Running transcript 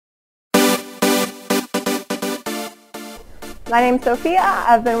My name's Sophia.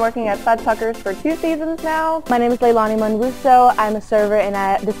 I've been working at Fudpuckers for 2 seasons now. My name is Leilani Monrusso. I'm a server and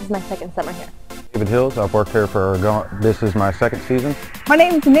this is my second summer here. David Hills, I've worked here this is my second season. My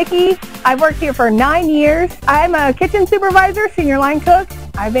name's Nikki. I've worked here for 9 years. I'm a kitchen supervisor, senior line cook.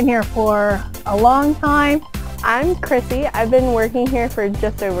 I've been here for a long time. I'm Chrissy. I've been working here for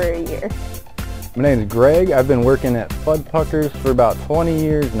just over a year. My name is Greg. I've been working at Fudpuckers for about 20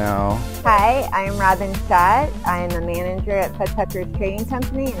 years now. Hi, I'm Robin Schott. I am a manager at Fudpuckers Trading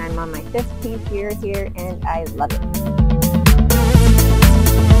Company, and I'm on my 15th year here, and I love it.